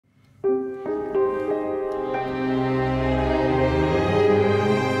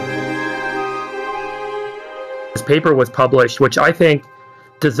paper was published, which I think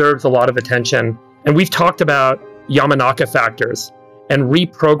deserves a lot of attention. And we've talked about Yamanaka factors and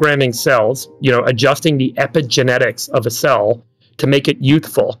reprogramming cells, adjusting the epigenetics of a cell to make it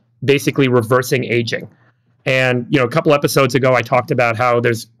youthful, basically reversing aging. And, a couple episodes ago, I talked about how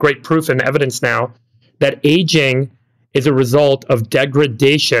there's great proof and evidence now that aging is a result of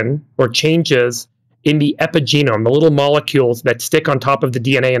degradation or changes in the epigenome, the little molecules that stick on top of the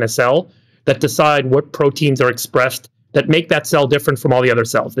DNA in a cell that decide what proteins are expressed that make that cell different from all the other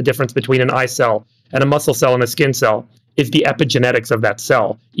cells. The difference between an eye cell and a muscle cell and a skin cell is the epigenetics of that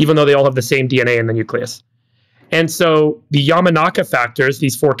cell, even though they all have the same DNA in the nucleus. And so the Yamanaka factors,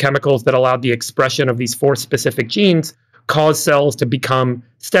 these 4 chemicals that allow the expression of these 4 specific genes, cause cells to become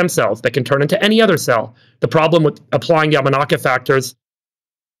stem cells that can turn into any other cell. The problem with applying Yamanaka factors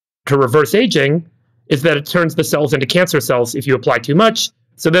to reverse aging is that it turns the cells into cancer cells if you apply too much.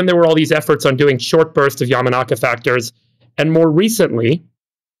 So then there were all these efforts on doing short bursts of Yamanaka factors. And more recently,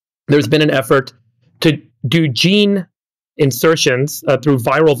 there's been an effort to do gene insertions through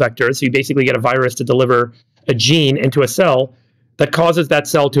viral vectors. So you basically get a virus to deliver a gene into a cell that causes that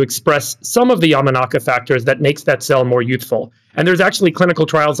cell to express some of the Yamanaka factors that makes that cell more youthful. And there's actually clinical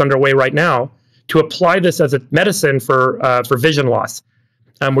trials underway right now to apply this as a medicine for vision loss,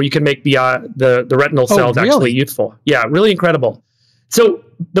 where you can make the retinal cells actually youthful. Yeah, really incredible. So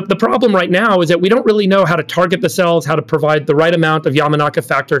the problem right now is that we don't really know how to target the cells, how to provide the right amount of Yamanaka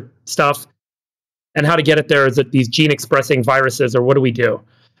factor stuff, and how to get it there. Is it these gene-expressing viruses, or what do we do?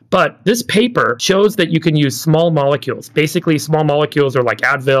 But this paper shows that you can use small molecules. Basically, small molecules are like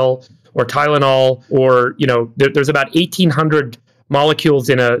Advil or Tylenol, or there's about 1,800 molecules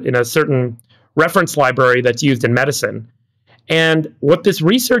in a certain reference library that's used in medicine. And what this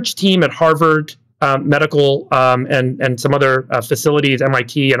research team at Harvard Medical and some other facilities,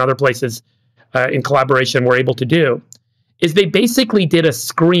 MIT and other places in collaboration, were able to do is they basically did a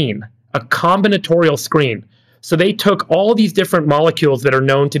screen, a combinatorial screen. So they took all these different molecules that are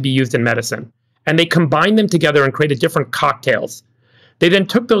known to be used in medicine, and they combined them together and created different cocktails. They then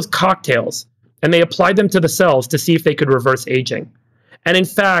took those cocktails and they applied them to the cells to see if they could reverse aging. And in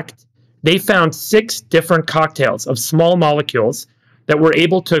fact, they found 6 different cocktails of small molecules that were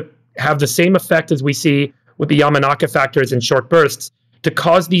able to have the same effect as we see with the Yamanaka factors in short bursts to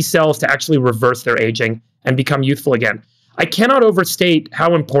cause these cells to actually reverse their aging and become youthful again. I cannot overstate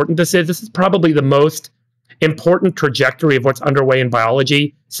how important this is. This is probably the most important trajectory of what's underway in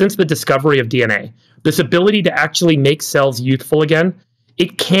biology since the discovery of DNA. This ability to actually make cells youthful again,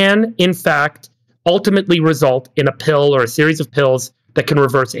 it can, in fact, ultimately result in a pill or a series of pills that can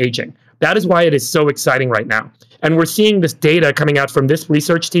reverse aging. That is why it is so exciting right now. And we're seeing this data coming out from this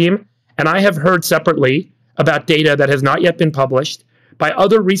research team, and I have heard separately about data that has not yet been published by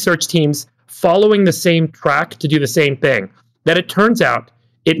other research teams following the same track to do the same thing, that it turns out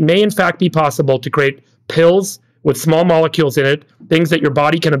it may in fact be possible to create pills with small molecules in it, things that your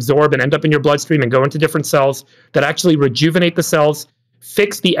body can absorb and end up in your bloodstream and go into different cells that actually rejuvenate the cells,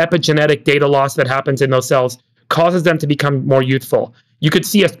 fix the epigenetic data loss that happens in those cells, causes them to become more youthful. You could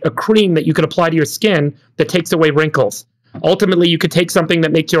see a cream that you could apply to your skin that takes away wrinkles. Ultimately, you could take something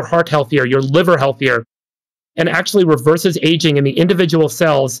that makes your heart healthier, your liver healthier, and actually reverses aging in the individual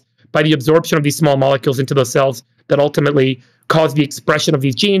cells by the absorption of these small molecules into those cells that ultimately cause the expression of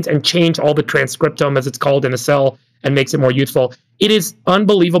these genes and change all the transcriptome, as it's called, in a cell and makes it more youthful. It is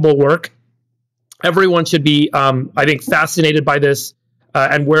unbelievable work. Everyone should be, I think, fascinated by this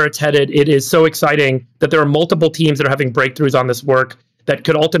and where it's headed. It is so exciting that there are multiple teams that are having breakthroughs on this work that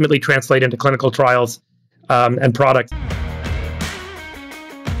could ultimately translate into clinical trials and products.